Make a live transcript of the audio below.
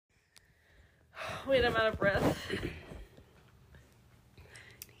Wait, I'm out of breath.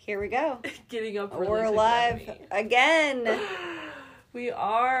 Here we go. Getting up really We're live again. We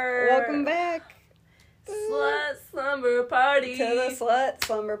are. Welcome back. Slut slumber party. To the slut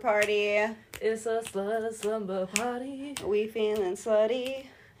slumber party. It's a slut slumber party. We feeling slutty.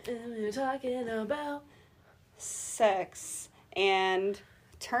 And we're talking about sex and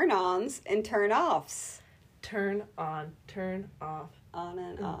turn-ons and turn-offs. Turn on, turn off. On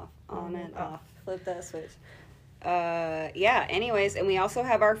and off, on and off. Flip that switch. Yeah, anyways, and we also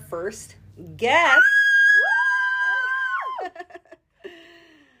have our first guest.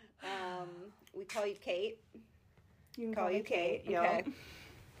 We call you Kate. You can call you Kate. Okay.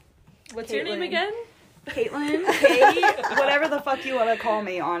 What's Caitlin. your name again? Caitlin, Kate, whatever the fuck you want to call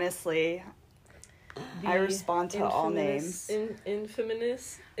me, honestly. I respond to all names.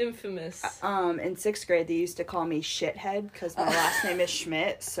 Infamous. In 6th grade, they used to call me Shithead because my last name is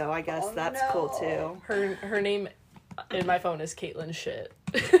Schmidt, so I guess that's cool too. Her name in my phone is Caitlin Shit.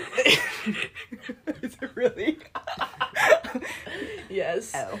 Is it really?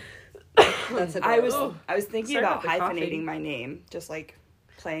 Yes. Oh. That's I adorable. was thinking Sorry about about the hyphenating coughing. my name, just like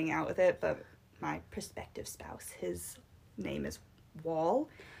playing out with it, but my prospective spouse, his name is Wall,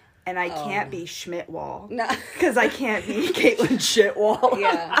 and I can't be Schmidt Wall. No. Because I can't be Caitlin Shit Wall.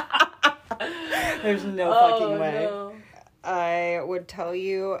 Yeah. There's no fucking way. No. I would tell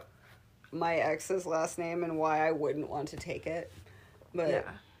you my ex's last name and why I wouldn't want to take it. But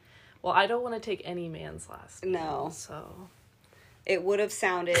Yeah. Well, I don't want to take any man's last name. No. So. it would have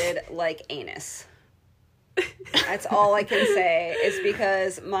sounded like anus. That's all I can say is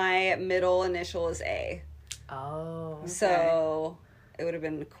because my middle initial is A. Oh. Okay. So it would have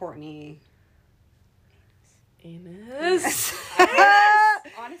been Courtney. Anus.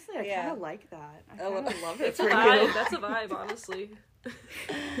 Honestly, I Yeah. kind of like that. I Oh, kind of love It's it a for vibe. you. That's a vibe, honestly.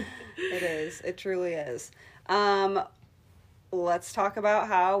 It is. It truly is. Let's talk about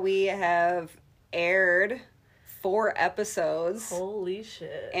how we have aired 4 episodes Holy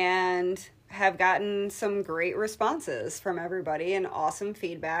shit. and have gotten some great responses from everybody and awesome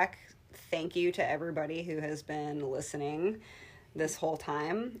feedback. Thank you to everybody who has been listening this whole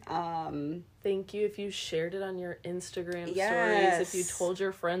time. Thank you if you shared it on your Instagram Yes. stories, if you told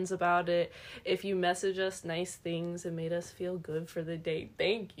your friends about it, if you message us nice things and made us feel good for the day.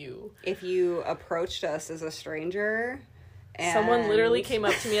 Thank you. If you approached us as a stranger and Someone literally came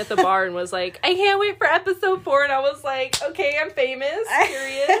up to me at the bar and was like, I can't wait for episode 4. And I was like, okay, I'm famous,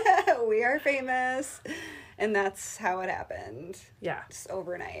 period. We are famous. And that's how it happened. Yeah. Just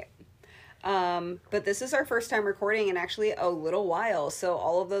overnight. But this is our first time recording in actually a little while. So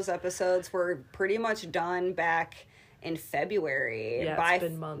all of those episodes were pretty much done back in February. Yeah, by it's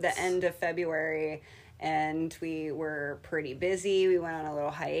been months. the end of February. And we were pretty busy. We went on a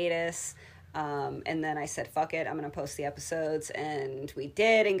little hiatus. And then I said, fuck it, I'm going to post the episodes. And we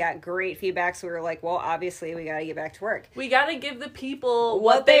did and got great feedback. So we were like, well, obviously we got to get back to work. We gotta give the people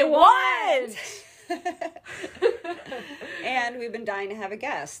what they want. And we've been dying to have a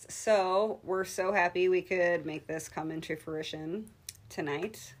guest. So we're so happy we could make this come into fruition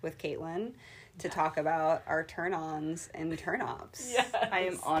tonight with Caitlin to talk about our turn-ons and turn-offs. Yes. I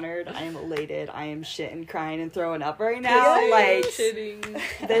am honored. I am elated. I am shitting, crying, and throwing up right now. Like, Shitting.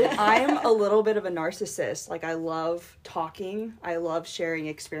 I'm a little bit of a narcissist. Like, I love talking. I love sharing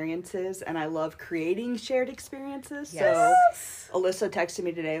experiences, and I love creating shared experiences. Yes. So Alyssa texted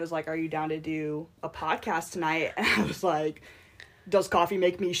me today, was like, are you down to do a podcast tonight? And I was like, does coffee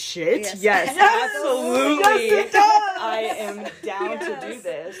make me shit? Yes, absolutely. Yes, it does. I am down to do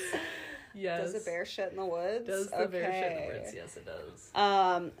this. Yes. Does a bear shit in the woods? Does the bear shit in the woods? Yes, it does.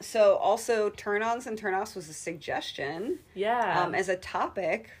 So also turn-ons and turn-offs was a suggestion. Yeah. As a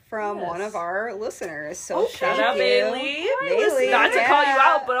topic from Yes. one of our listeners. So Shout thank out you. Bailey. Bailey. Not to call you yeah.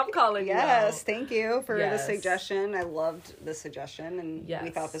 out, but I'm calling you out. Yes, thank you for the Yes. suggestion. I loved the suggestion, and we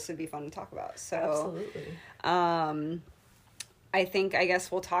Yes. thought this would be fun to talk about. So, Absolutely. I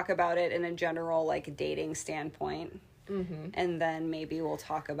guess we'll talk about it in a general, like, dating standpoint. Mm-hmm. And then maybe we'll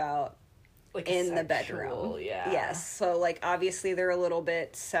talk about Like in the sexual, bedroom. yeah. Yes. So, like, obviously they're a little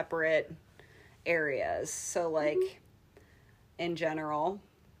bit separate areas. So, like, in general,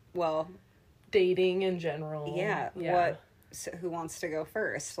 well, Dating in general. yeah. What? So who wants to go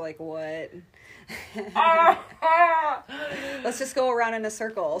first? Like, what? Let's just go around in a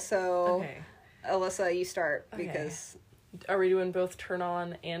circle. So, Okay. Alyssa, you start Okay. because Are we doing both turn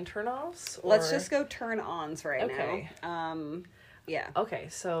on and turn offs? let's just go turn ons right Okay. now. Yeah. Okay,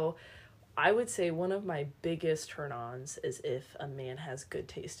 so I would say one of my biggest turn-ons is if a man has good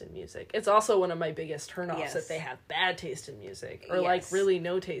taste in music. It's also one of my biggest turn-offs if they have bad taste in music, or like really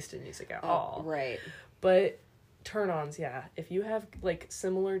no taste in music at all. Right. But turn-ons, yeah. If you have like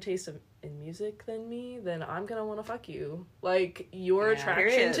similar taste in music than me, then I'm gonna want to fuck you. Like, your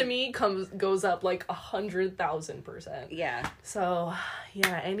attraction to me goes up like 100,000%. Yeah. So,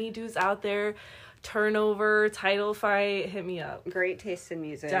 yeah, any dudes out there, Turnover, Title Fight, hit me up. Great taste in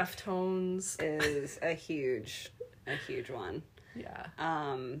music. Deftones is a huge one.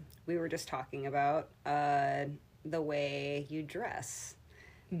 Yeah. We were just talking about the way you dress.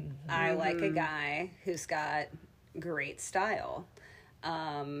 Mm-hmm. I like a guy who's got great style.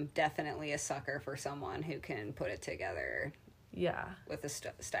 Definitely a sucker for someone who can put it together. Yeah. With a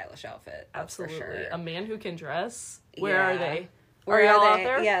stylish outfit. Absolutely. For sure. A man who can dress. Where are they? Are y'all out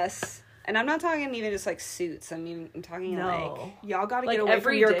there? Yes. And I'm not talking even just like suits. I'm talking like y'all gotta like get away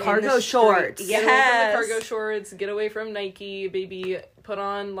from your day cargo shorts. Get away from the cargo shorts. Get away from Nike, baby. Put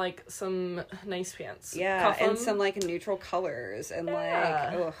on like some nice pants. Yeah, and some like neutral colors and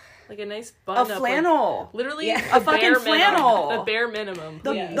like a nice button up. A flannel. Like, literally a fucking flannel. The bare minimum.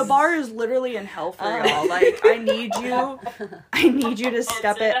 The bar is literally in hell for y'all. Like, I need you to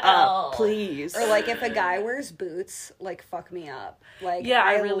step it up, please. Or like if a guy wears boots, like fuck me up. Like, yeah,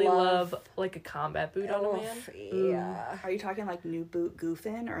 I really love like a combat boot on a man. Yeah. Are you talking like new boot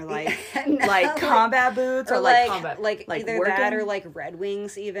goofing or like like combat boots or like combat, like either working? That or like Red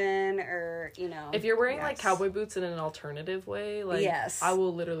Wings even, or if you're wearing like cowboy boots in an alternative way, like I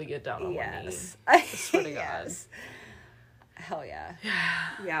will literally get down on one knee. I swear to God. Hell yeah.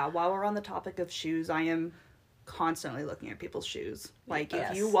 Yeah, while we're on the topic of shoes, I am constantly looking at people's shoes. Like,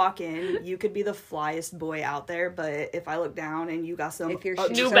 if you walk in, you could be the flyest boy out there, but if I look down and you got some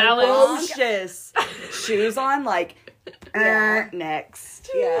New Balance shoes on, like,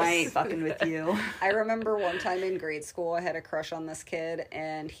 next. Yes. I ain't fucking with you. I remember one time in grade school, I had a crush on this kid,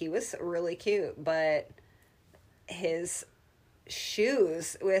 and he was really cute, but his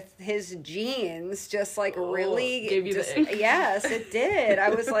shoes with his jeans just like really gave you the ick. Yes, it did. I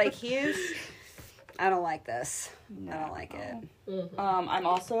was like, I don't like this. No. I don't like it. Mm-hmm. I'm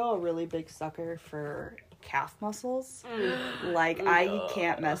also a really big sucker for calf muscles. Like, I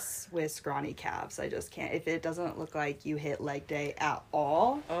can't mess with scrawny calves. I just can't. If it doesn't look like you hit leg day at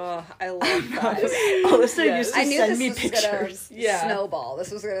all. Oh, I love that. Alyssa used to send me pictures. Snowball.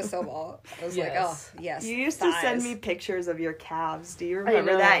 This was gonna snowball. I was like, oh, yes. You used to send me pictures of your calves. Do you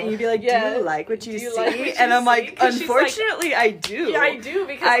remember that? And you'd be like, do you like what you see? And I'm like, unfortunately, I do. Yeah, I do,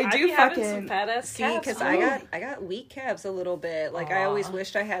 because I do fucking some fat ass calves. Because I got weak calves a little bit. Like, I always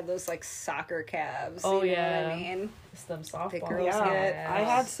wished I had those like soccer calves. Oh, you know what I mean? It's them softballs. I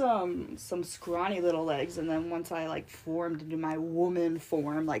had some scrawny little legs, and then once I like formed into my woman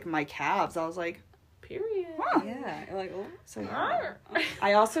form, like my calves, I was like, period. Huh. Yeah. Like, oh. So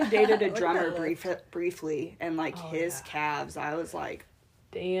I also dated a drummer briefly, and like his calves, I was like,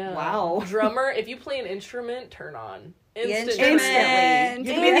 damn. Wow. Drummer, if you play an instrument, turn on. Instantly.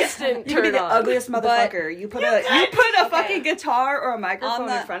 You can be the ugliest motherfucker. You put a fucking guitar or a microphone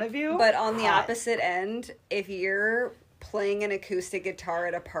in front of you. But on the opposite end, if you're playing an acoustic guitar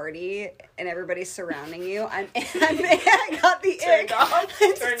at a party and everybody's surrounding you, I got the ick.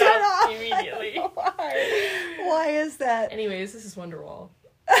 Turn off immediately. Why is that? Anyways, this is Wonderwall.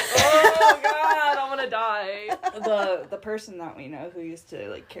 Oh God, I'm gonna die. The person that we know who used to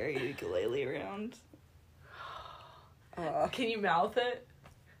like carry a ukulele around. Can you mouth it?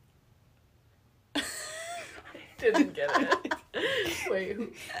 Didn't get it. Wait.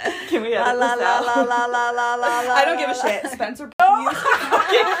 Can we edit this out? I don't give a shit. Spencer used to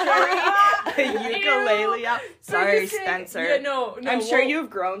carry a ukulele out. Sorry, Spencer. Yeah, no. I'm sure you've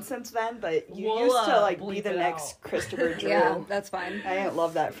grown since then, but you used to like be the next Christopher Drew. Yeah, that's fine. I didn't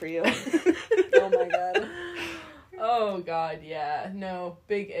love that for you. Oh my God. Oh God, yeah. No,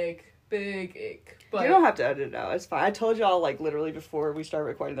 big ick. Big ick. But you don't have to edit it out. It's fine. I told y'all, like, literally before we started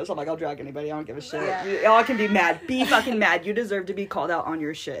recording this, I'm like, I'll drag anybody. I don't give a shit. Yeah. Y'all can be mad. Be fucking mad. You deserve to be called out on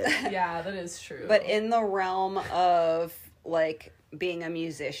your shit. Yeah, that is true. But in the realm of, like, being a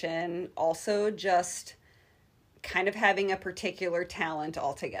musician, also just kind of having a particular talent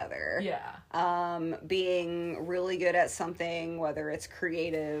altogether. Yeah. Being really good at something, whether it's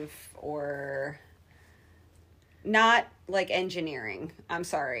creative or... Not, like, engineering. I'm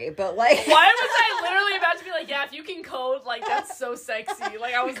sorry, but, like... Why was I literally about to be like, yeah, if you can code, like, that's so sexy.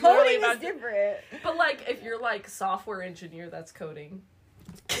 Like, I was literally about to... different. But, like, if you're, like, software engineer, that's coding.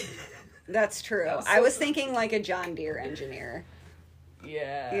 That's true. I was thinking, like, a John Deere engineer.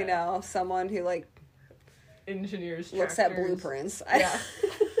 Yeah. You know, someone who, like... Engineers, looks at blueprints. Yeah.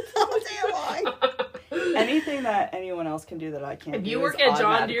 Oh, damn, Anything that anyone else can do that I can't If do you work is at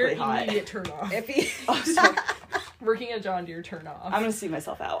John Deere, automatically hot. immediate turn off. If you Oh, sorry. Working at John Deere, turn off. I'm gonna see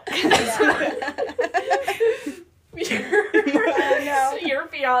myself out. Your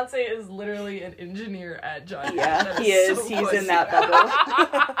fiance is literally an engineer at John Deere. Yeah, he is. So He's pussy. in that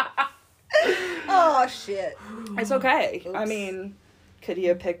bubble. Oh shit. It's okay. Oops. I mean, could he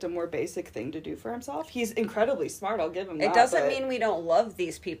have picked a more basic thing to do for himself? He's incredibly smart, I'll give him that. It doesn't but mean we don't love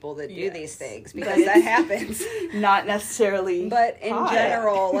these people that do Yes. these things, because that happens. not necessarily But in hot.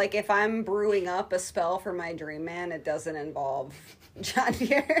 general, like if I'm brewing up a spell for my dream man, it doesn't involve John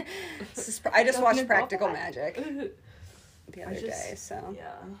Deere. I just watched involve Practical that. Magic the other day, so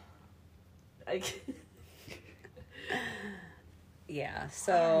Yeah. yeah.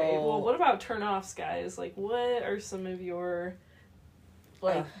 So Alright, well, what about turn-offs, guys? Like, what are some of your,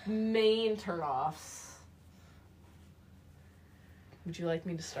 like, main turn-offs? Would you like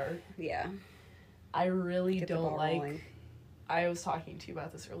me to start? yeah, I really get the don't ball like... rolling. I was talking to you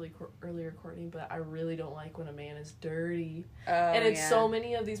about this earlier, Courtney, but I really don't like when a man is dirty. Oh, And it's yeah. so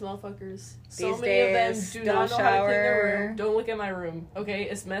many of these motherfuckers. So These many of them days, do don't not know how to clean their shower. room. Don't look at my room. Okay?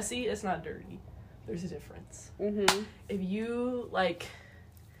 It's messy. It's not dirty. There's a difference. Mm-hmm. If you, like,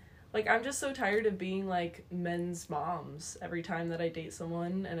 I'm just so tired of being, like, men's moms every time that I date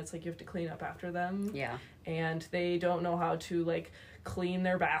someone, and it's like you have to clean up after them. Yeah. And they don't know how to, like, clean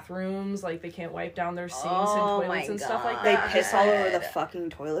their bathrooms. Like, they can't wipe down their sinks Oh and my toilets and stuff like God. They that. piss all over the fucking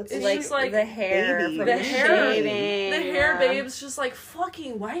toilets. It's Like, just like the hair baby. from the the hair, shaving. the hair yeah. babes just, like,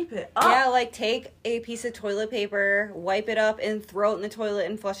 fucking wipe it up. Yeah, like take a piece of toilet paper, wipe it up, and throw it in the toilet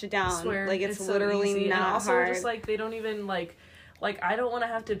and flush it down. I swear, like it's so literally easy. not and also hard. just like they don't even like I don't want to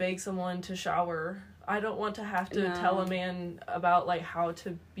have to beg someone to shower. I don't want to have to No. tell a man about like how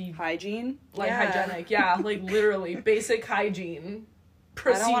to be Hygiene. like Yeah. hygienic. Yeah, like literally basic hygiene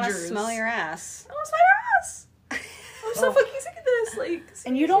procedures. I don't want to smell your ass. I want to smell your ass. I'm so Oh. fucking sick of this. Like,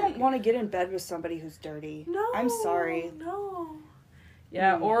 And you don't seriously. want to get in bed with somebody who's dirty. No. I'm sorry. No.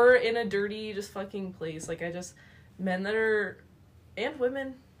 Yeah, or in a dirty, just fucking place. Like, men that are, and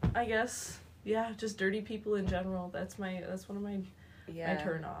women, I guess. Yeah, just dirty people in general. That's one of my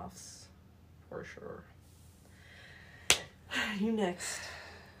turn-offs. For sure. You next.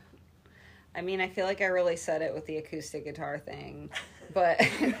 I mean, I feel like I really said it with the acoustic guitar thing, but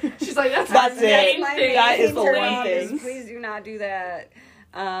She's like, that's That's my it. main my thing. That main is the turn one off thing. Please do not do that.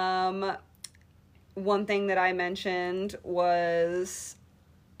 One thing that I mentioned was,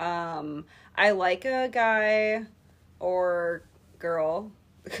 I like a guy or girl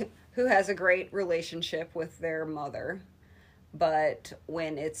who has a great relationship with their mother, but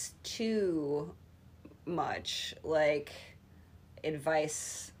when it's too much, like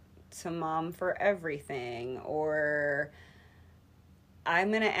advice to mom for everything, or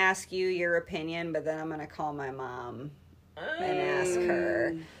I'm gonna ask you your opinion, but then I'm gonna call my mom and ask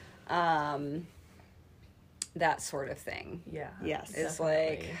her, that sort of thing. Yeah. Yes. It's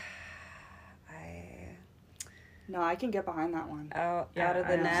definitely. No, I can get behind that one. out Yeah, of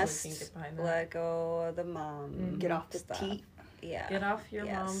the I also nest, can get behind that. let go of the mom. Get off the stuff. teat. Yeah. Get off your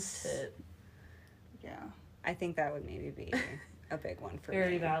Yes. mom's tit. Yeah. I think that would maybe be a big one for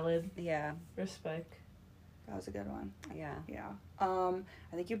Very me. valid. Yeah. Respect. That was a good one. Yeah. Yeah. I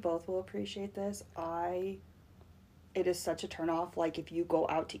think you both will appreciate this. It is such a turnoff. Like if you go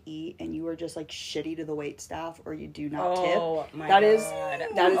out to eat and you are just like shitty to the wait staff or you do not tip. My That is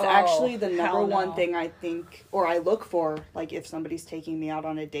God. actually the number hell one no. thing I think, or I look for. Like if somebody's taking me out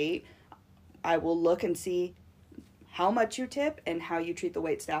on a date, I will look and see how much you tip and how you treat the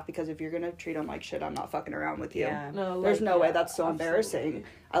wait staff, because if you're gonna treat them like shit, I'm not fucking around with you. Yeah. No, There's like, no way. yeah, That's so absolutely. embarrassing.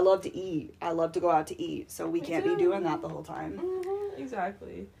 I love to eat. I love to go out to eat. So we can't be doing that the whole time. Mm-hmm,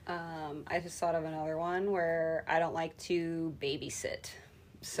 exactly. I just thought of another one where I don't like to babysit.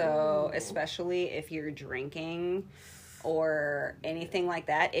 So, especially if you're drinking or anything like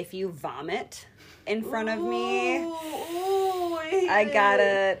that, if you vomit in front of me, Ooh, I hate I it.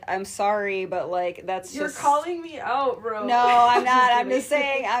 gotta, I'm sorry, but like, that's You're just. calling me out, bro. No, I'm not. I'm kidding.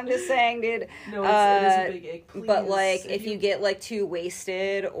 just saying, dude. No, it is a big egg. Please. But like, if you get like too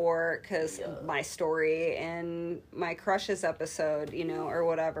wasted, or because Yeah. my story in my crushes episode, or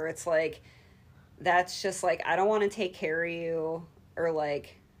whatever, it's like, that's just like, I don't want to take care of you, or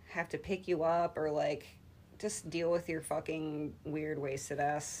like have to pick you up, or like just deal with your fucking weird wasted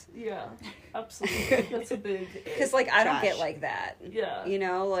ass. Yeah, absolutely. That's a big. Because like, I don't Trash. get like that. Yeah.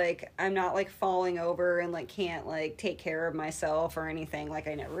 Like I'm not like falling over and like can't like take care of myself or anything. Like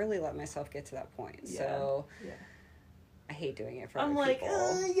I never really let myself get to that point. Yeah. So Yeah. I hate doing it for I'm other like,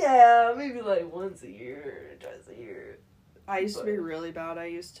 people. yeah, maybe like once a year, twice a year. I used to be really bad. I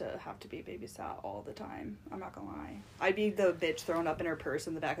used to have to be babysat all the time. I'm not gonna lie. I'd be the bitch thrown up in her purse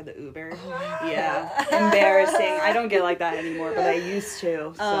in the back of the Uber. Yeah. Embarrassing. I don't get like that anymore, but I used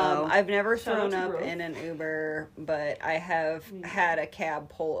to. So. I've never thrown up in an Uber, but I have had a cab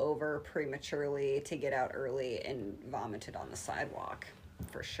pull over prematurely to get out early and vomited on the sidewalk,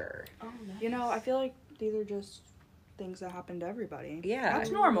 for sure. Oh, nice. You know, I feel like these are just things that happen to everybody. Yeah.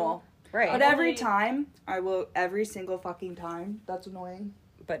 That's normal. Right. But every single fucking time, that's annoying.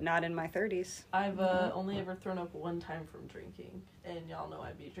 But not in my 30s. I've only ever thrown up one time from drinking, and y'all know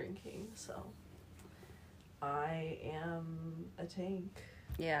I be drinking, so I am a tank.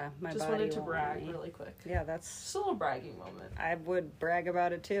 Yeah, my just body wanted to won't brag let me. really quick. Yeah, that's just a little bragging moment. I would brag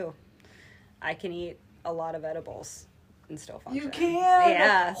about it too. I can eat a lot of edibles and still function. You can.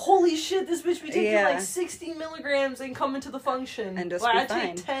 Yeah. Holy shit! This bitch be taking like 60 milligrams and coming to the function. And just I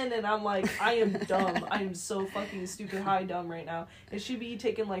fine. take 10 and I'm like, I am dumb. I am so fucking stupid high dumb right now. And she be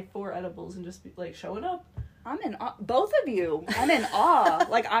taking like 4 edibles and just be like showing up. I'm in awe. Both of you. I'm in awe.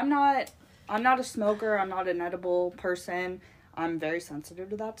 Like I'm not a smoker. I'm not an edible person. I'm very sensitive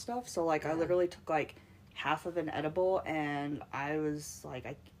to that stuff. So like I literally took like half of an edible and I was like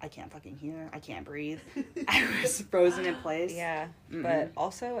I can't fucking hear. I can't breathe. I was frozen in place. Yeah. Mm-mm. But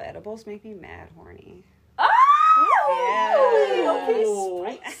also edibles make me mad horny. Oh! Yeah.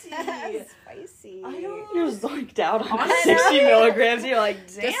 Okay, spicy. Spicy. I don't... You're zonked out on 60 milligrams. You're like,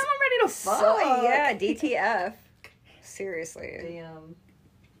 damn, I'm ready to fuck. So, yeah, DTF. Seriously. Damn.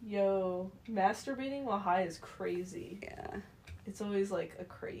 Yo, masturbating while high is crazy. Yeah. It's always like a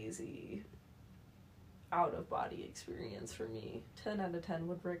crazy out-of-body experience for me. 10 out of 10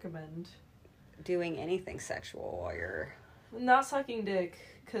 would recommend. Doing anything sexual while you're... Not sucking dick,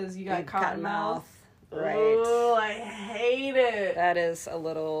 because you got cotton mouth. Right. Oh, I hate it. That is a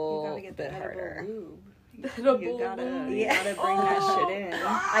little You gotta get bit the harder. You gotta bring that shit in.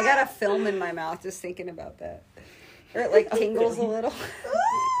 I got a film in my mouth just thinking about that. Or it like tingles a little.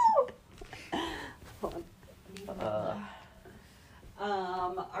 Hold on.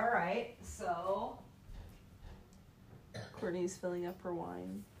 Alright, so Courtney's filling up her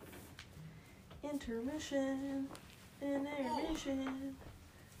wine. Intermission.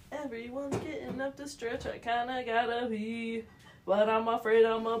 Everyone's getting up to stretch. I kinda gotta pee. But I'm afraid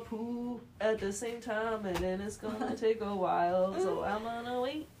I'm a poo at the same time. And then it's gonna take a while. So I'm gonna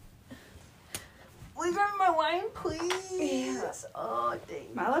wait. We got my wine, please. Yes. Oh, dang.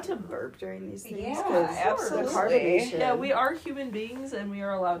 Am I allowed to burp during these things? Yeah, 'Cause absolutely. The carbonation. Yeah, we are human beings and we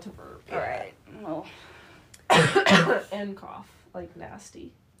are allowed to burp. Alright. Oh. And cough. Like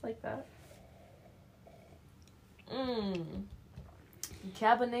nasty. Like that.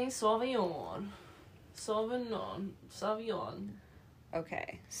 Cabernet Sauvignon. Sauvignon.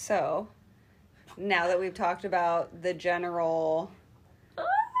 Okay, so now that we've talked about the general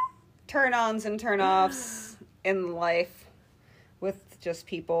turn-ons and turn-offs in life with just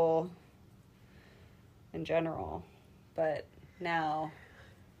people in general, but now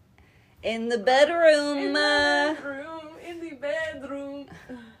in the bedroom. In the bedroom.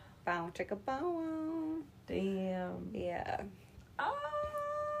 Bow chicka bow. Damn. Yeah.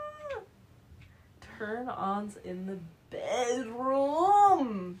 Turn-ons in the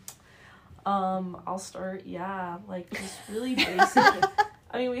bedroom. I'll start. Yeah, like just really basic.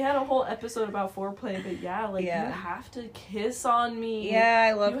 I mean, we had a whole episode about foreplay, but yeah, like you have to kiss on me. Yeah,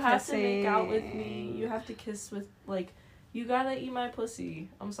 I love you kissing. have to make out with me. You have to kiss with like. You gotta eat my pussy.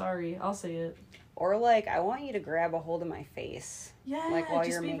 I'm sorry. I'll say it. Or like, I want you to grab a hold of my face. Yeah, like while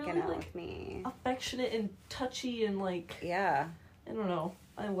just you're be making really, out like, with me. Affectionate and touchy and like. Yeah. I don't know.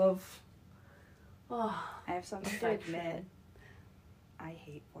 I love. Oh, I have something to admit. I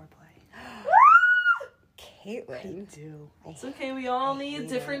hate foreplay. Caitlin. I do. It's okay. We all need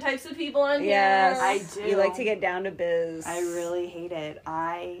different types of people on Yes, here. I do. You like to get down to biz. I really hate it.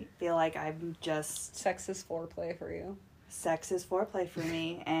 I feel like I'm just... Sex is foreplay for you. Sex is foreplay for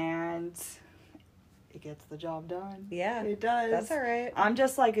me, and it gets the job done. Yeah. It does. That's all right. I'm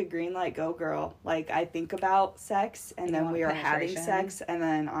just like a green light go girl. Like, I think about sex, and then we are having sex, and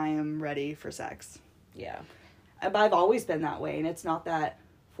then I am ready for sex. Yeah. But I've always been that way, and it's not that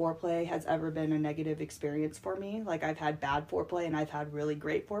foreplay has ever been a negative experience for me. Like, I've had bad foreplay, and I've had really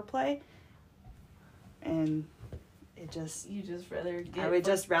great foreplay. And it just... You just rather get... I would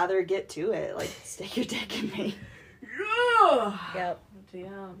just rather get to it. Like, stick your dick in me. Yeah! Yep.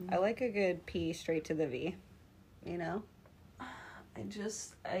 Damn. I like a good pee straight to the V. You know?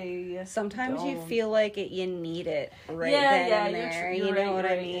 Sometimes you feel like you need it right then and there. You know what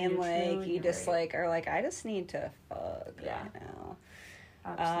I mean? Like, you just like are like, I just need to fuck right now.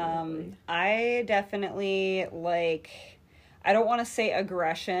 Absolutely. I definitely like I don't want to say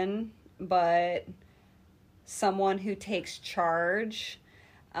aggression, but someone who takes charge.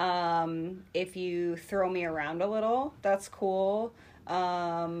 If you throw me around a little, that's cool.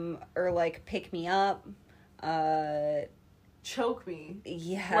 Or like pick me up. Choke me.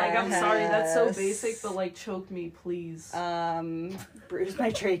 Yeah. Like, I'm sorry, that's so basic, but like, choke me, please. Bruise my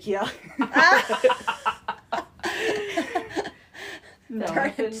trachea. No.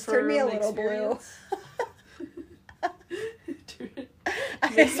 Turn me a little blue.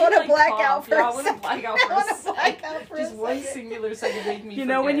 I just want to black out for a second. I want to black out for a second. Just one singular second make me You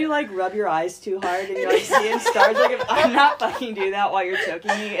know when you like rub your eyes too hard and you're like seeing stars? Like, if I'm not fucking do that while you're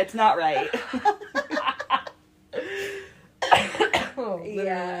choking me, it's not right.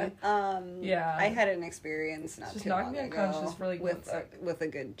 Yeah. Yeah. I had an experience not just too long me ago unconscious for like with a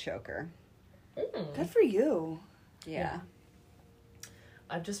good choker. Good for you. Yeah.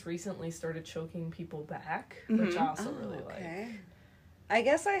 I've just recently started choking people back, which I also really like. I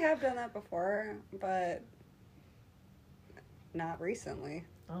guess I have done that before, but not recently.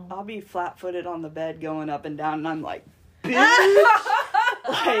 Oh. I'll be flat-footed on the bed going up and down, and I'm like, bitch!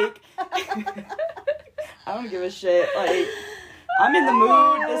 Like, I don't give a shit. Like, I'm in the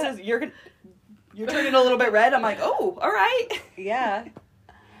mood. You're turning a little bit red. I'm like, oh, all right. Yeah.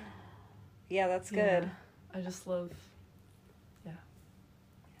 Yeah, that's good. Yeah. I just love...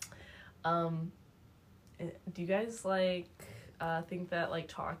 do you guys like think that like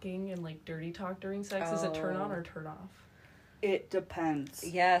talking and like dirty talk during sex is a turn on or turn off? It depends.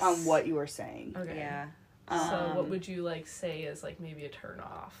 Yes. On what you were saying. Okay. Yeah. So what would you like say is like maybe a turn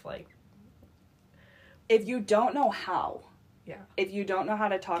off? Like, if you don't know how. Yeah. If you don't know how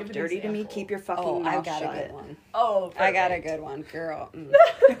to talk dirty to me, keep your fucking mouth shut. I got a good one. Oh, perfect. I got a good one, girl.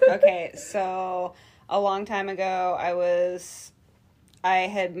 Okay, so a long time ago, I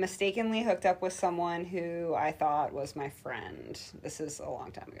had mistakenly hooked up with someone who I thought was my friend. This is a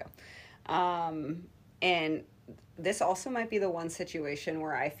long time ago. And this also might be the one situation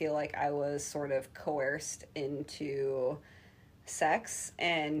where I feel like I was sort of coerced into sex,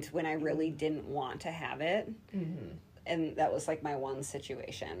 and when I really didn't want to have it. Mm-hmm. And that was like my one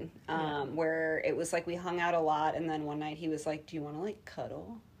situation, where it was like we hung out a lot, and then one night he was like, do you want to like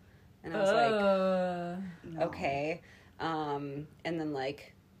cuddle? And I was like, no. Okay. And then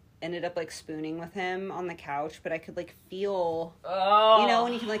like ended up like spooning with him on the couch, but I could like feel, you know,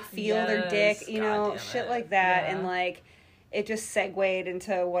 when you can like feel their dick, you know, shit like that. Yeah. And like, it just segued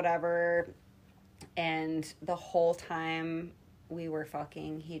into whatever. And the whole time we were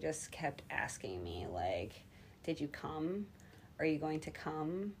fucking, he just kept asking me like, did you come? Are you going to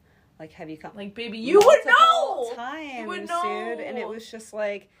come? Like, have you come? Like, baby, you would know! Times, you would know! Dude. And it was just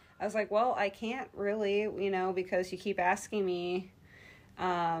like, I was like, well, I can't really, you know, because you keep asking me.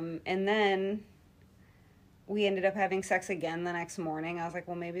 And then we ended up having sex again the next morning. I was like,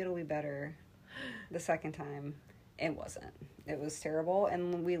 well, maybe it'll be better the second time. It wasn't. It was terrible.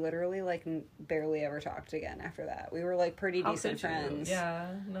 And we literally, like, barely ever talked again after that. We were, like, pretty decent friends. Yeah,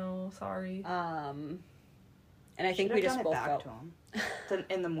 no, sorry. And I think we just both felt... to him. So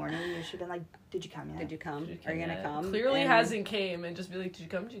in the morning, you should have been like, did you come yet? Did you come? Are you going to come? Clearly hasn't came, and just be like, did you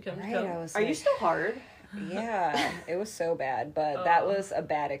come? Did you come? Did you come? I was Are you still hard? Yeah, it was so bad, but that was a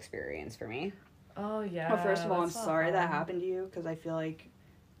bad experience for me. Oh, yeah. Well, first of all, I'm sorry that happened to you, because I feel like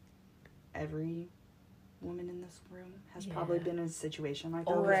every woman in this room has probably been in a situation like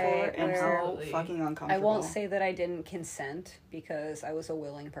that before, and how fucking uncomfortable. I won't say that I didn't consent, because I was a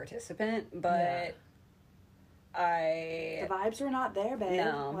willing participant, but the vibes were not there, babe.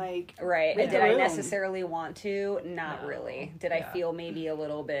 No. Like, right. Did I necessarily want to? Not really. Did I feel maybe a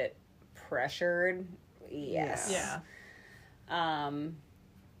little bit pressured? Yes. Yeah.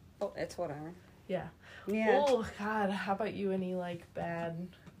 Oh, it's whatever. Yeah. Yeah. Oh, God. How about you? Any, like, bad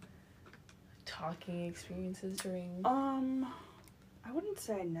talking experiences during... I wouldn't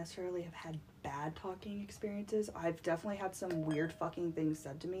say I necessarily have had bad talking experiences. I've definitely had some weird fucking things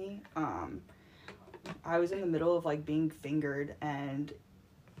said to me. I was in the middle of, like, being fingered, and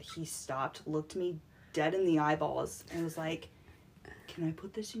he stopped, looked me dead in the eyeballs, and was like, can I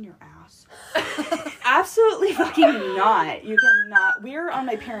put this in your ass? Absolutely fucking not. You cannot. We were on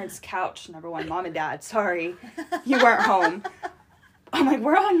my parents' couch, number one. Mom and Dad, sorry. You weren't home. I'm like,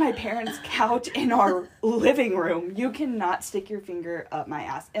 we're on my parents' couch in our living room. You cannot stick your finger up my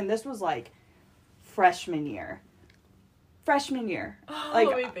ass. And this was, like, freshman year. Oh, Like,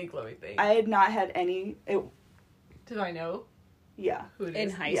 let me think. I had not had any... Did I know? Yeah. Who it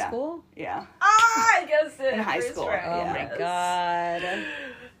is? In high school? Yeah. Ah, I guessed it. In high school. Oh, my God.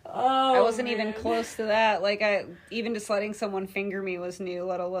 Oh, I wasn't man. even close to that. Like, even just letting someone finger me was new,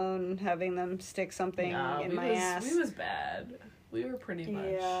 let alone having them stick something in my ass. We was bad. We were pretty much.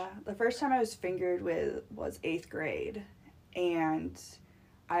 Yeah. The first time I was fingered was 8th grade. And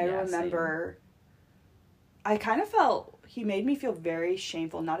I remember I kind of felt, he made me feel very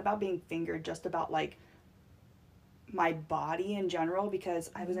shameful, not about being fingered, just about, like, my body in general, because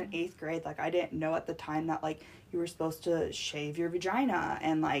I was in 8th grade. Like, I didn't know at the time that, like, you were supposed to shave your vagina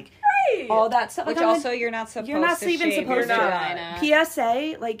and, like, all that stuff. Which like, also you're not supposed to even shave supposed your to. vagina.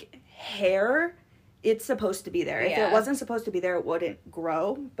 PSA, like, hair, it's supposed to be there. If it wasn't supposed to be there, it wouldn't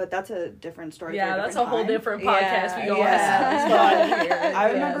grow. But that's a different story. Yeah, for that's a whole time. different podcast. We go on. I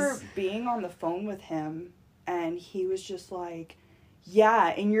remember being on the phone with him, and he was just like, "Yeah,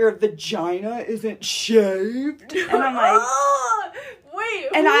 and your vagina isn't shaved." And I'm like, wait,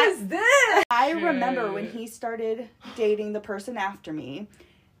 and who is this? I remember when he started dating the person after me.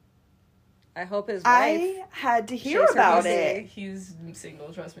 I hope his wife. I had to hear shaves her about pussy. it. He's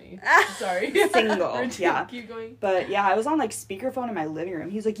single, trust me. Sorry. Single, yeah. Keep going. But yeah, I was on, like, speakerphone in my living room.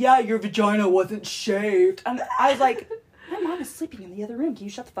 He's like, "Yeah, your vagina wasn't shaved." And I was like, "My mom is sleeping in the other room. Can you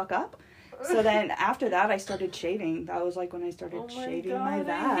shut the fuck up?" So then after that, I started shaving. That was, like, when I started shaving my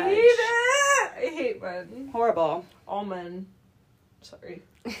vag. I hate it. I hate men. Horrible. All men. Sorry.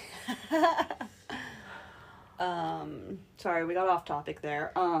 Sorry, we got off topic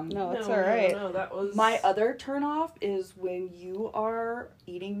there. No, it's alright. No, that was... My other turn off is when you are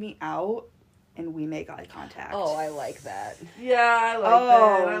eating me out and we make eye contact. Oh, I like that. Yeah, I like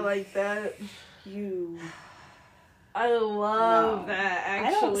that. I like that. I love that,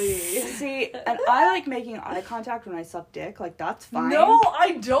 actually. See, and I like making eye contact when I suck dick. Like, that's fine. No,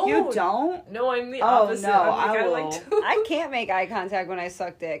 I don't. You don't? No, I'm the opposite. No, I will. like to. I can't make eye contact when I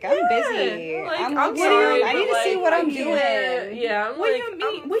suck dick. I'm busy. Like, I'm sorry, sorry. I but, need to see like, what I'm yeah, doing. Yeah, I'm What do like, you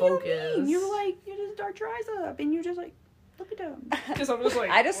mean? I'm What do you focused. mean? You just dart your eyes up and you just, like, look at them. Because I'm just like...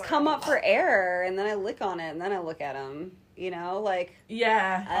 I just come up for air and then I lick on it and then I look at him. You know, like...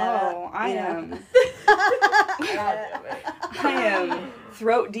 Yeah. I am. God damn it. I am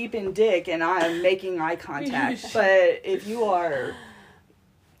throat deep in dick and I am making eye contact. But if you are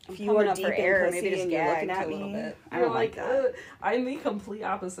coming up deep for in air, pussy maybe just and you're looking gagged at a little me, bit. I don't like that. I'm the complete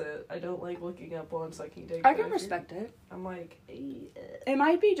opposite. I don't like looking up while I'm sucking dick. I can respect it. I'm like, hey. It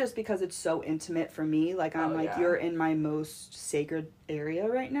might be just because it's so intimate for me. Like, I'm like, yeah. you're in my most sacred area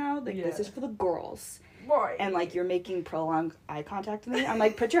right now. Like, this is for the girls. Right. And, like, you're making prolonged eye contact with me. I'm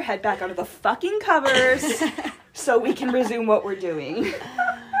like, put your head back under the fucking covers so we can resume what we're doing.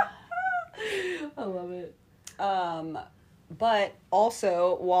 I love it. But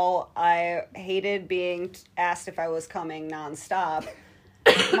also, while I hated being asked if I was coming nonstop,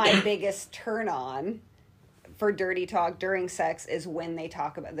 my biggest turn on for dirty talk during sex is when they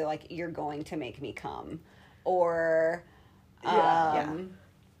talk about, they're like, "You're going to make me come," or "I'm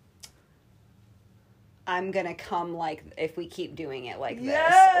gonna come like if we keep doing it like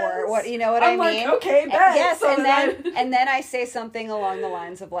this," or what, you know what I mean? I'm like, okay, bet. Yes, so and then I say something along the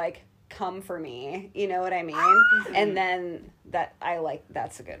lines of like, "Come for me," you know what I mean? And then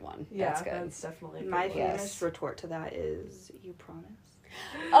that's a good one. Yeah, that's good. That's definitely a good My one. famous retort to that is, "You promise?"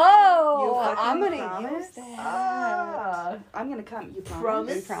 Oh, You I'm fucking gonna promise? use that. I'm gonna come. You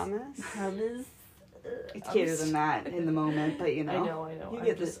promise? Promise? You promise? Promise. It's cuter than that in the moment, but you know. I know. You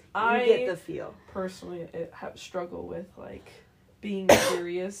get I get the feel. personally struggle with like being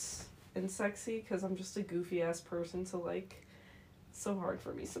serious and sexy because I'm just a goofy ass person. So like, it's so hard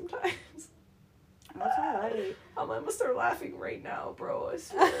for me sometimes. That's alright. I'm gonna start laughing right now, bro. I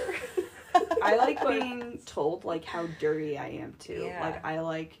swear. I like being told like how dirty I am too. Yeah. Like I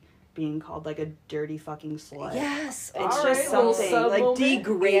like being called like a dirty fucking slut. Yes. It's All just right, little something sub like moment.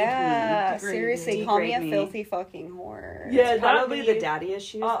 degrade Yeah, me. seriously, call me a filthy fucking whore. Yeah, Probably not me. the daddy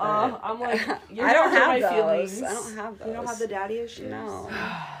issues. I'm like, you're I don't not have my those. feelings. I don't have those. You don't have the daddy issues. No.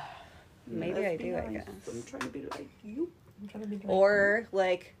 Maybe Let's I be do, I nice. guess. I'm trying to be like you. I'm trying to be Or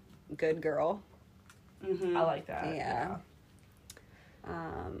like, good girl. Mm-hmm. I like that. Yeah.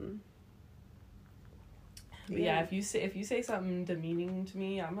 But yeah, if you say something demeaning to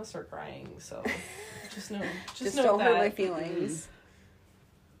me, I'm gonna start crying. So just know, Just know don't that. hurt my feelings.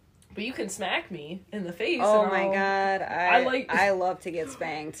 But you can smack me in the face. Oh and my god, I love to get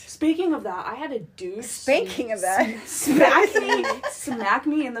spanked. Speaking of that, I had a dude Speaking of that, smack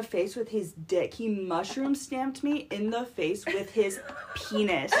me in the face with his dick. He mushroom stamped me in the face with his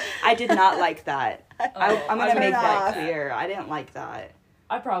penis. I did not like that. I'm gonna make that clear. I didn't like that.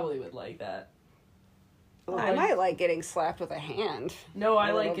 I probably would like that. I might like getting slapped with a hand. No,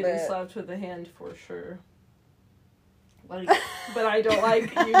 I like little getting bit. slapped with a hand for sure. Like, but I don't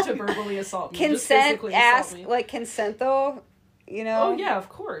like you to verbally assault me. Consent, just ask, me. like, consent, though, you know? Oh, yeah, of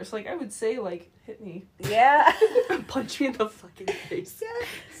course. Like, I would say, like, hit me. Yeah. Punch me in the fucking face.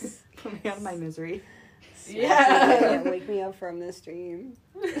 Yes. Put me out of my misery. Yeah. Wake me up from this dream.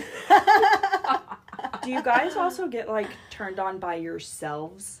 Do you guys also get, like, turned on by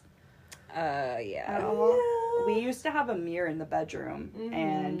yourselves? Yeah. At all? Yeah. We used to have a mirror in the bedroom,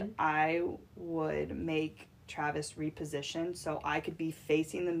 and I would make Travis reposition so I could be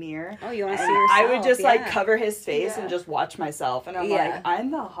facing the mirror. Oh, you want to see yourself? I would just, like, cover his face and just watch myself. And I'm like, I'm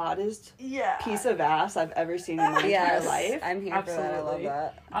the hottest piece of ass I've ever seen in my entire life. I'm here for that. I love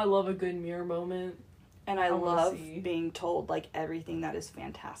that. I love a good mirror moment. And I love being told, like, everything that is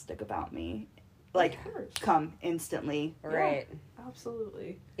fantastic about me. Like, come instantly. Right. Yeah,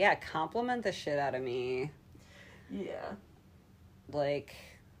 absolutely. Yeah, compliment the shit out of me. Yeah. Like...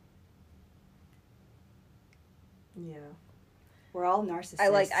 Yeah. We're all narcissists.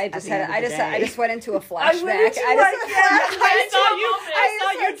 I just went into a flashback. I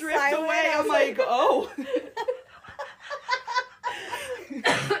saw you drift away. I'm like, oh.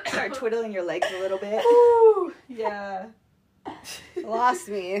 Start twiddling your legs a little bit. Ooh, yeah. Lost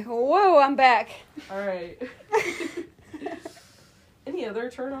me. Whoa, I'm back. All right. Any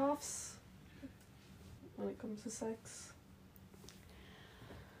other turn-offs when it comes to sex?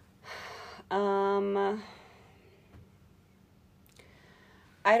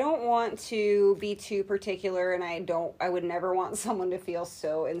 I don't want to be too particular, and I would never want someone to feel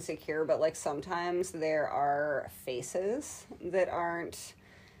so insecure, but, like, sometimes there are faces that aren't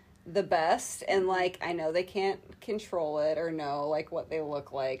the best, and, like, I know they can't control it or know, like, what they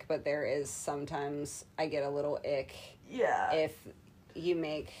look like, but there is sometimes I get a little ick if you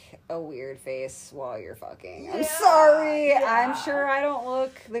make a weird face while you're fucking. I'm sorry. Yeah. I'm sure I don't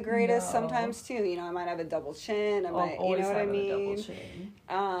look the greatest sometimes too. You know, I might have a double chin. You know what I mean? A double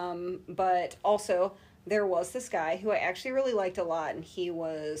chin. But also there was this guy who I actually really liked a lot, and he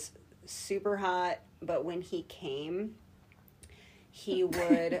was super hot, but when he came, he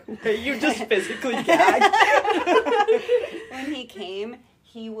would You just physically gagged. When he came,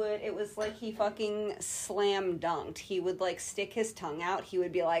 it was like he fucking slam dunked. He would, like, stick his tongue out. He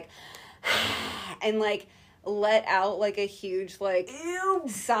would be like, and, like, let out, like, a huge, like,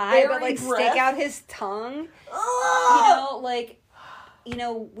 sigh, but, like, stick out his tongue. You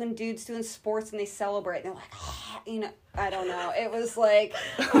know, when dudes doing sports and they celebrate, they're like, you know, I don't know. It was like,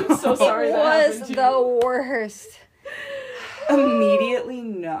 I'm so sorry it was the worst. Immediately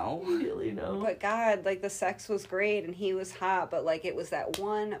no. But God, like, the sex was great and he was hot, but, like, it was that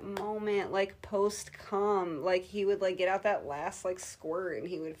one moment, like, post-cum, like, he would, like, get out that last, like, squirt and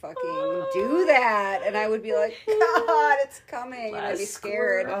he would fucking do that, and I would be like, God, it's coming, and I'd be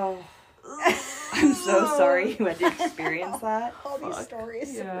scared. Oh. I'm so sorry you had to experience that. All these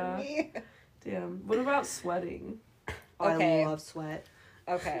stories for me. Damn. What about sweating? Okay. I love sweat.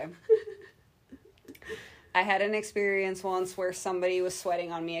 Okay. I had an experience once where somebody was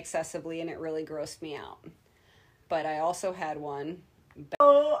sweating on me excessively and it really grossed me out. But I also had one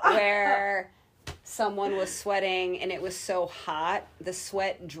where someone was sweating and it was so hot, the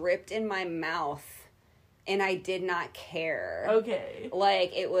sweat dripped in my mouth and I did not care. Okay.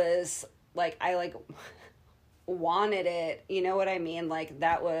 Like, it was, like, I, like, wanted it, you know what I mean? Like,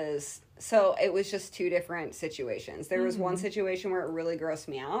 that was, so it was just two different situations. There was one situation where it really grossed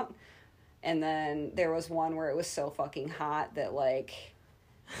me out. And then there was one where it was so fucking hot that, like,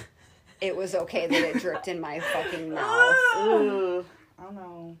 it was okay that it dripped in my fucking mouth. Ooh. I don't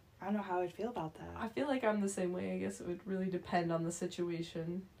know how I'd feel about that. I feel like I'm the same way. I guess it would really depend on the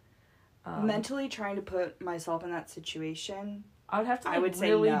situation. Mentally trying to put myself in that situation, I would have to,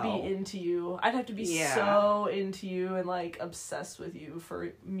 like, be into you. I'd have to be so into you and, like, obsessed with you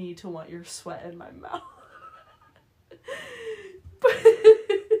for me to want your sweat in my mouth.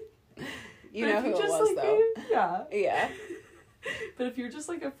 You know who it was, like, though. Yeah. Yeah. But if you're just,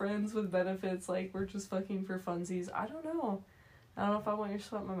 like, a friends with benefits, like, we're just fucking for funsies, I don't know. I don't know if I want your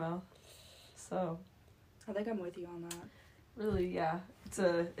sweat in my mouth. So. I think I'm with you on that. Really, yeah.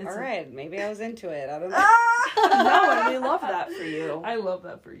 Alright, maybe I was into it. I don't know. No, and we love that for you. I love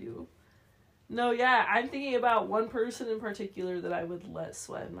that for you. No, yeah, I'm thinking about one person in particular that I would let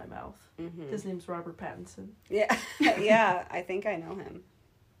sweat in my mouth. Mm-hmm. His name's Robert Pattinson. Yeah. Yeah, I think I know him.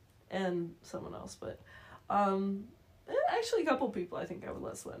 And someone else, but actually a couple people I think I would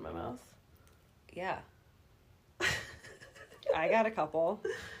let sweat in my mouth. Yeah. I got a couple.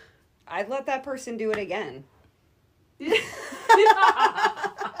 I'd let that person do it again. This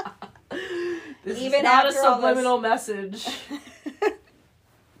Even is not a subliminal message.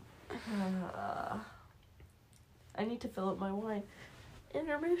 I need to fill up my wine.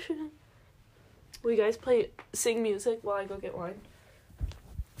 Intermission. Will you guys sing music while I go get wine?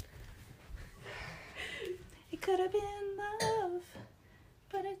 It could have been love,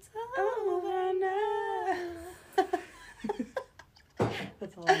 but it's over now.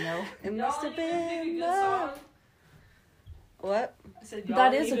 That's all I know. It must have been love. What? I said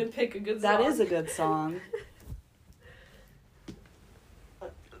y'all pick a good song. That is a good song.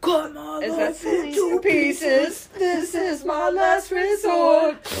 Cut my life into pieces. This is my last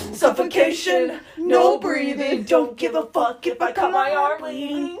resort. Suffocation, no breathing. Don't give a fuck if I cut my arm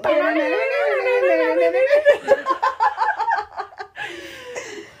bleeding.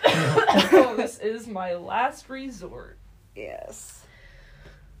 Oh, this is my last resort. Yes.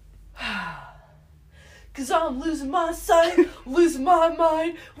 'Cause I'm losing my sight, losing my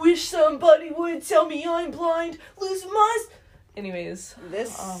mind. Wish somebody would tell me I'm blind. Losing my... Anyways.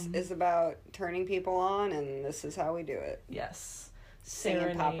 This is about turning people on, and this is how we do it. Yes.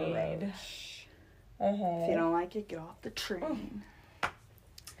 Singing Papa Roach. If you don't like it, get off the train.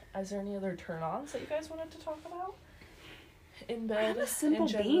 Is there any other turn-ons that you guys wanted to talk about? In bed? I'm a simple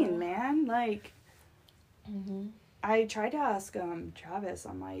being, man. Like, Mm-hmm. I tried to ask Travis,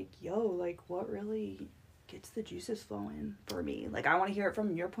 I'm like, yo, like, what really gets the juices flowing for me? Like, I want to hear it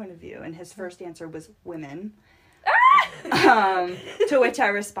from your point of view. And his first answer was women. To which I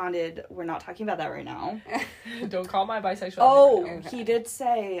responded, we're not talking about that right now. Don't call my bisexuality. Oh, right now. he did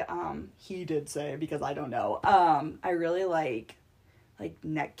say, because I don't know, I really like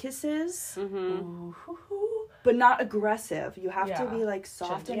neck kisses, Mm-hmm. but not aggressive. You have to Yeah. be, like,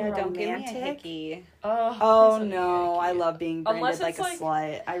 soft Gentle. and Don't romantic. give me a hickey. Oh, please don't no, be I icky. love being Unless branded like a it's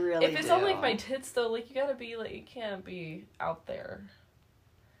slut. I really If it's do. on, like, my tits, though, like, you gotta be, like, you can't be out there.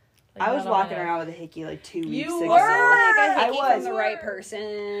 Like, I was not walking on around with a hickey, like, 2 weeks You ago. were? Like a I hickey was. from the right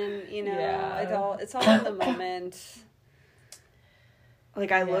person, you know. Yeah. It's all in the moment.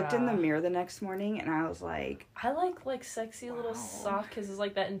 Like, I looked in the Yeah. mirror the next morning, and I was like... I like sexy little Wow. soft kisses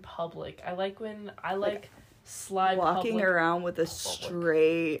like that in public. I like when slide walking public. around with a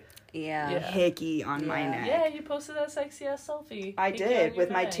straight Yeah. Yeah. hickey on my Yeah. neck. Yeah, you posted that sexy ass selfie. I Hickey on did, your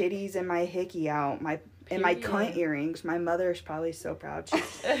with my neck. titties and my hickey out, and my cunt Period. earrings. My mother's probably so proud.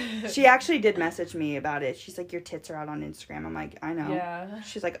 She actually did message me about it. She's like, your tits are out on Instagram. I'm like, I know. Yeah.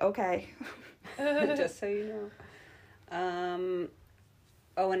 She's like, okay. Just so you know.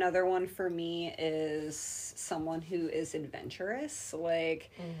 Another one for me is someone who is adventurous. Like,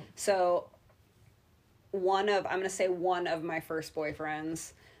 so one of my first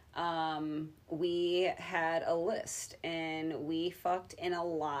boyfriends, we had a list and we fucked in a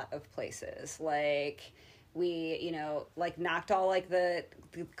lot of places. Like, we, you know, like, knocked all, like, the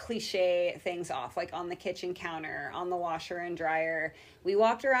cliche things off, like, on the kitchen counter, on the washer and dryer. We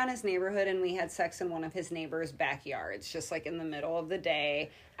walked around his neighborhood and we had sex in one of his neighbors' backyards, just, like, in the middle of the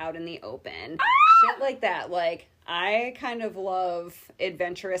day, out in the open. Shit like that. Like, I kind of love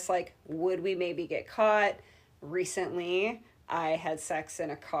adventurous, like, would we maybe get caught? Recently, I had sex in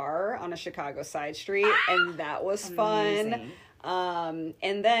a car on a Chicago side street, and that was fun. Amazing.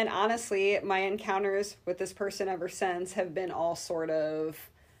 And then honestly, my encounters with this person ever since have been all sort of,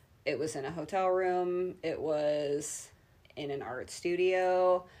 it was in a hotel room, it was in an art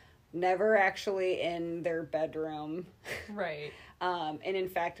studio, never actually in their bedroom. Right. And in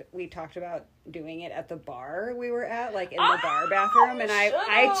fact, we talked about doing it at the bar we were at, like in the bar bathroom. And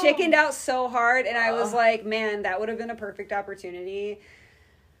I chickened out so hard, and I was like, man, that would have been a perfect opportunity.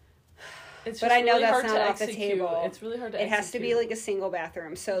 But I know really that's hard not to off the execute. table. It's really hard to It execute. has to be like a single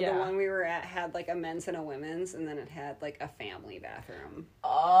bathroom. So Yeah. the one we were at had like a men's and a women's, and then it had like a family bathroom,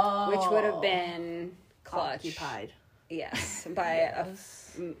 which would have been clutch. Occupied. Yes, by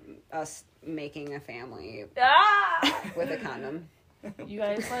us making a family with a condom. You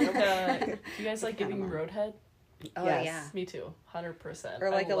guys like giving roadhead? Oh Yes. yeah, Me too, 100%.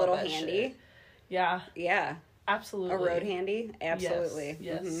 or like I a love little that handy. shit. Yeah, Yeah, absolutely. a road handy. Absolutely.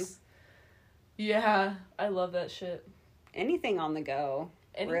 Yes. Mhm. Yeah, I love that shit. Anything on the go.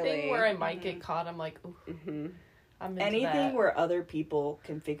 Anything really. where I might get caught, I'm like, ooh, Mm-hmm. I'm into Anything that. where other people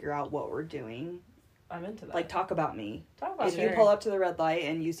can figure out what we're doing. I'm into that. Like, talk about me. Talk about If it. you pull up to the red light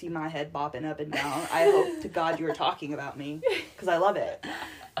and you see my head bopping up and down, I hope to God you are talking about me, because I love it.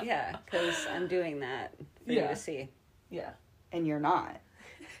 Yeah, because I'm doing that for you to see. Yeah. And you're not.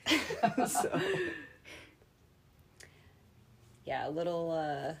 So. Yeah, a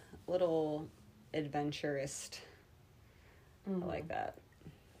little adventurist. I like that.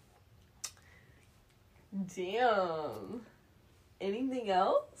 Damn. Anything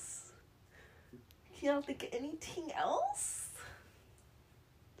else? You don't think of anything else?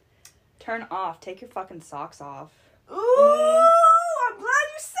 Turn off. Take your fucking socks off. Ooh, I'm glad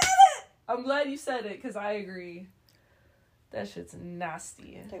you said it. I'm glad you said it, because I agree. That shit's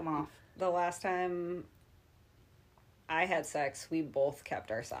nasty. Take them off. The last time I had sex, we both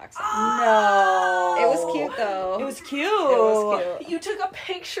kept our socks on. No. It was cute, though. It was cute. It was cute. You took a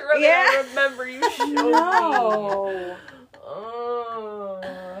picture of it, Yeah. I remember you showed me. No.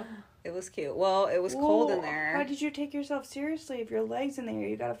 It was cute. Well, it was cold in Well, there. How did you take yourself seriously if your leg's in there?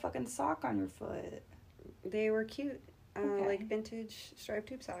 You got a fucking sock on your foot. They were cute. Okay. Like vintage striped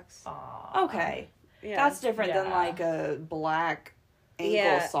tube socks. Aw. Okay. Yeah. That's different than Yeah. like a black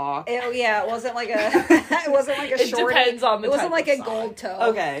ankle sock. It wasn't like a it wasn't like a It short. depends on the It wasn't type like of a sock. gold toe.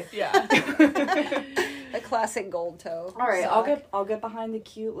 Okay. Yeah. A classic gold toe. All right, sock. I'll get behind the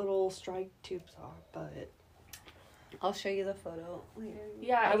cute little striped tube sock, but I'll show you the photo later.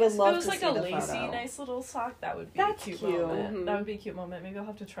 Yeah, I I would guess love if it was to like see a the lacy, photo. nice little sock, that would be That's a cute cute. moment. Mhm. That would be a cute moment. Maybe I'll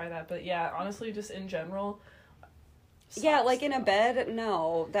have to try that. But yeah, honestly, just in general. Yeah, socks, like in a though. bed,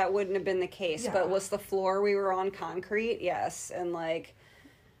 no, that wouldn't have been the case. Yeah. But was the floor we were on concrete? Yes, and like,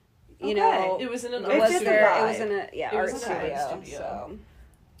 you Okay. know, It was in an It art was fits the studio. there? It was vibe. in a It art was in an art studio. studio. So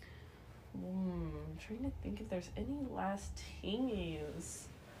I'm trying to think if there's any last tingies.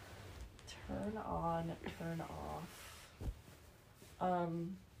 Turn on, turn off.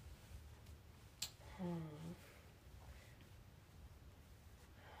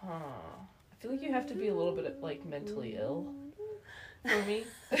 I feel like you have to be a little bit like mentally ill for me.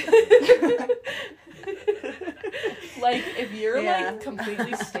 Like if you're Yeah. like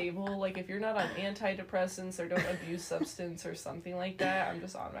completely stable, like if you're not on antidepressants or don't abuse substance or something like that, I'm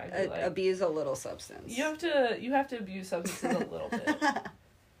just automatically like abuse a little substance. you have to abuse substances a little bit.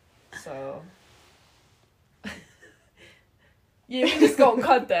 So yeah, we just gonna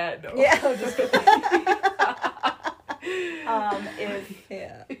cut that. No. Yeah. I'm just kidding.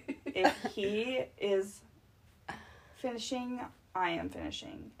 if he is finishing, I am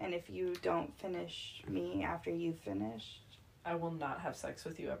finishing, and if you don't finish me after you've finished, I will not have sex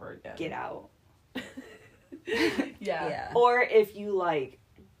with you ever again. get out. Yeah. Yeah. Or if you like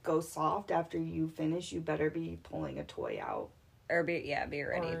go soft after you finish, you better be pulling a toy out. Or be ready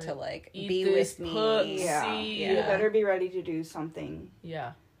Or to like eat be this with me. pussy. Yeah. Yeah. You better be ready to do something.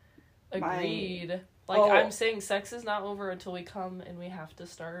 Yeah. My- Agreed. Like Oh. I'm saying, sex is not over until we come, and we have to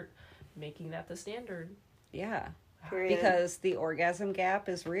start making that the standard. Yeah. Period. Because the orgasm gap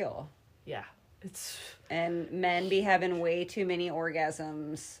is real. Yeah. It's And men be having way too many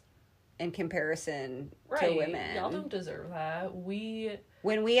orgasms in comparison right. to women. Y'all don't deserve that.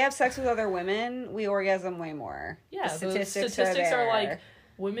 When we have sex with other women, we orgasm way more. Yeah, The the statistics statistics are like there.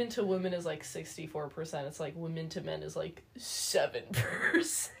 women to women is like 64%. It's like women to men is like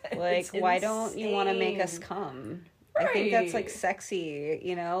 7%. Like, It's why don't you want to make us insane. come? I think that's like Right. sexy,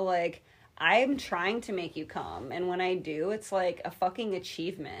 you know? Like, I'm trying to make you come, and when I do, it's like a fucking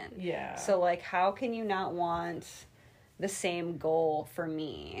achievement. Yeah. So, like, how can you not want the same goal for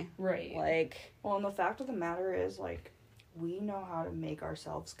me? right. Like, Well, and the fact of the matter is, like, we know how to make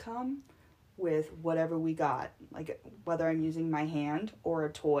ourselves come with whatever we got. Like, whether I'm using my hand or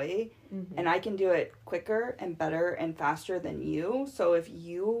a toy, Mm-hmm. and I can do it quicker and better and faster than you. So if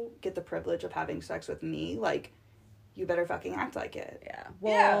you get the privilege of having sex with me, like, you better fucking act like it. yeah.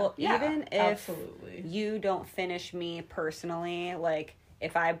 Well, Yeah. even if Absolutely. you don't finish me personally, like,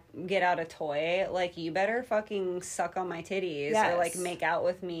 if I get out a toy, like, you better fucking suck on my titties or, like, Yes. make out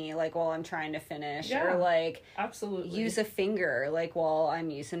with me, like, while I'm trying to finish. Yeah. Or, like, Absolutely. use a finger, like, while I'm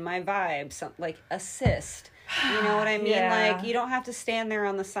using my vibe. Like, assist. You know what I mean? Yeah. Like, you don't have to stand there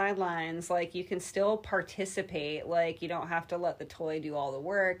on the sidelines. Like, you can still participate. Like, you don't have to let the toy do all the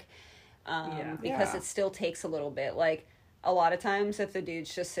work. Yeah. Because Yeah. it still takes a little bit. Like, a lot of times if the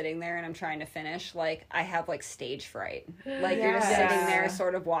dude's just sitting there and I'm trying to finish, like, I have, like, stage fright. Like, you're just sitting there Yeah.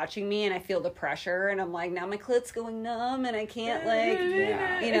 sort of watching me and I feel the pressure and I'm like, now my clit's going numb and I can't, like,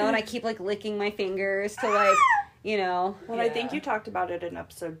 Yeah. you know, and I keep, like, licking my fingers to, like, you know. Well, I think Yeah. you talked about it in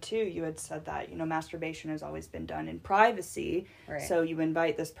episode 2. You had said that, you know, masturbation has always been done in privacy. Right. So you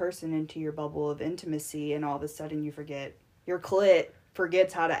invite this person into your bubble of intimacy, and all of a sudden you forget, your clit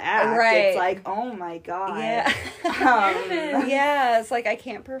forgets how to act. Right. It's like, oh my God. Yeah. Yeah, it's like I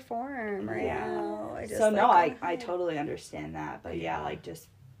can't perform right Yeah. now. I just, So, no, like, I totally understand that. But yeah, Yeah. like, just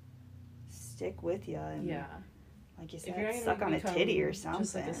stick with you. And Yeah. like you If you're said, gonna suck on a become titty or something.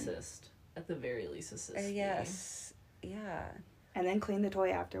 Just like assist. At the very least, assist. me. yes. Yeah. And then clean the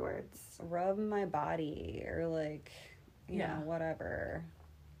toy afterwards. Rub my body or, like, you Yeah. know, whatever.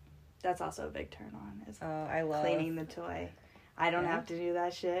 That's also a big turn on, is Oh, I love cleaning the toy. I don't Yeah. have to do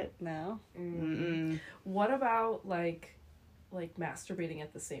that shit. No. Mm-mm. What about, like, like masturbating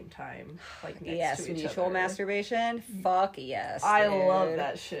at the same time, like next yes, to each mutual other. masturbation. Fuck yes, I dude. love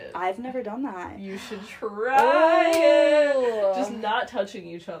that shit. I've never done that. You should try it. Just not touching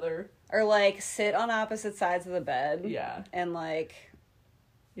each other. Or like sit on opposite sides of the bed. Yeah. And like.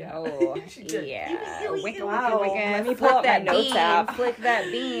 Yeah. Oh yeah. Wicca, wow. wicca. Let me pull Flick up my that notes bean. app. Flick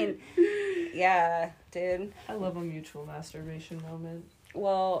that bean. Yeah, dude. I love a mutual masturbation moment.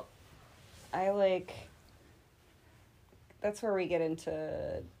 Well, I like. That's where we get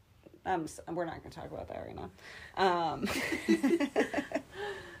into. We're not going to talk about that right now.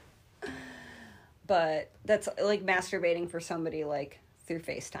 But that's like masturbating for somebody like through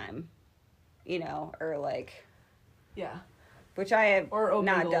FaceTime, you know, or like. Yeah. Which I have or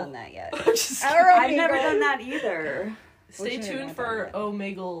not done that yet. I've never done that either. Stay tuned for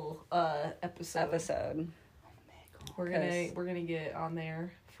Omegle episode. We're gonna get on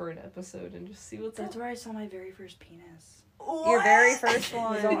there for an episode and just see what's That's up. where I saw my very first penis. What? Your very first It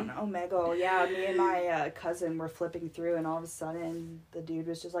was one. on Omegle. Yeah, me and my cousin were flipping through, and all of a sudden, the dude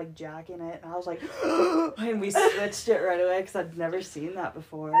was just, like, jacking it, and I was like, and we switched it right away, because I'd never seen that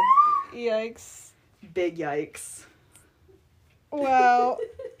before. Yikes. Big yikes. Wow.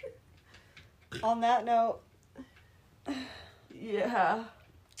 On that note. Yeah.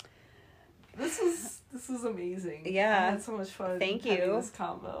 This is amazing. Yeah. I had so much fun. Thank having you, this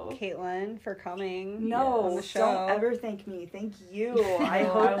combo. Caitlin, for coming. No, on the show. don't ever thank me. Thank you. I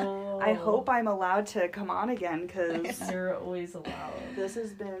hope I'm allowed to come on again, because you're always allowed. this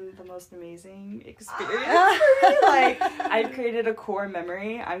has been the most amazing experience for me. Like, I've created a core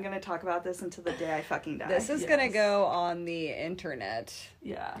memory. I'm going to talk about this until the day I fucking die. This is going to go on the internet.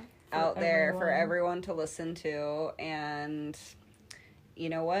 Yeah. Out there for everyone to listen to. And you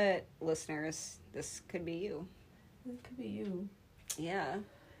know what, listeners? This could be you. It could be you. Yeah.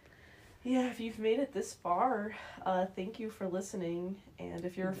 Yeah, if you've made it this far, thank you for listening. And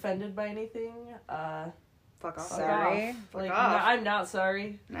if you're offended by anything, fuck off. Sorry. Like, Fuck off. No, I'm not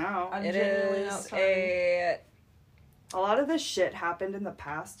sorry. No. I'm It genuinely not is sorry. A lot of this shit happened in the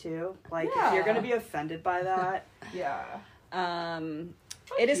past, too. Like, if Yeah. you're going to be offended by that. Yeah.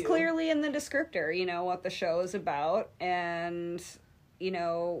 It is clearly in the descriptor, you know, what the show is about, and, you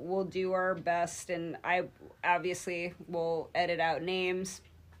know, we'll do our best, and I obviously will edit out names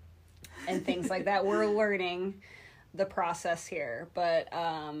and things like that. We're learning the process here, but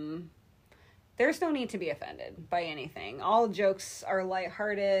there's no need to be offended by anything. All jokes are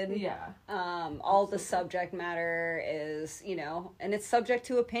lighthearted. Yeah. All the subject matter is, you know, and it's subject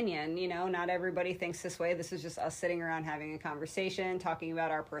to opinion, you know, not everybody thinks this way. This is just us sitting around having a conversation, talking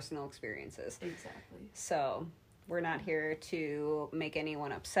about our personal experiences. Exactly. So, we're not here to make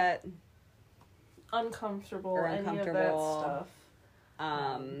anyone upset. Uncomfortable, Or any of that uncomfortable.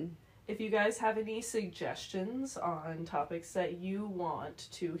 stuff. If you guys have any suggestions on topics that you want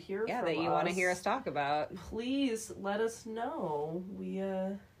to hear from that you want to hear us talk about, please let us know.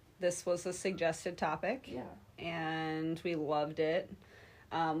 This was a suggested topic. Yeah. And we loved it.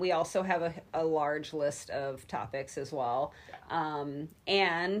 We also have a large list of topics as well.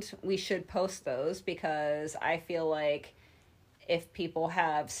 And we should post those, because I feel like if people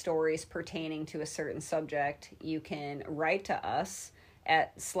have stories pertaining to a certain subject, you can write to us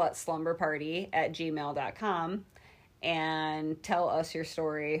at slutslumberparty@gmail.com and tell us your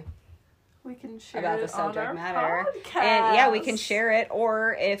story. We can share about it the subject on our matter. podcast. And yeah, we can share it,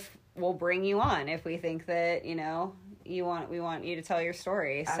 or if we'll bring you on if we think that, you know, we want you to tell your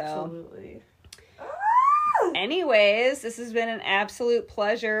story. Absolutely. So anyways, this has been an absolute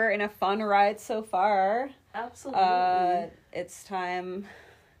pleasure and a fun ride so far. Absolutely. It's time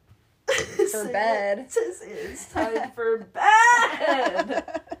for bed. It's time for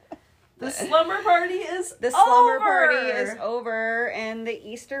bed. The slumber party is The slumber party is over, and the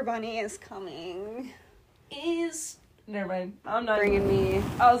Easter bunny is coming. Never mind. I'm not bringing me.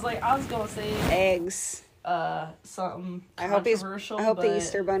 I was gonna say eggs. Something I controversial. hope the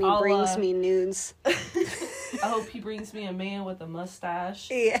Easter bunny brings me nudes. I hope he brings me a man with a mustache.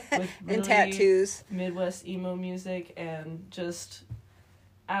 Yeah, with really and tattoos. Midwest emo music, and just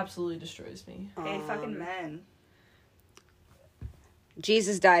absolutely destroys me. Hey, fucking men.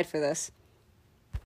 Jesus died for this.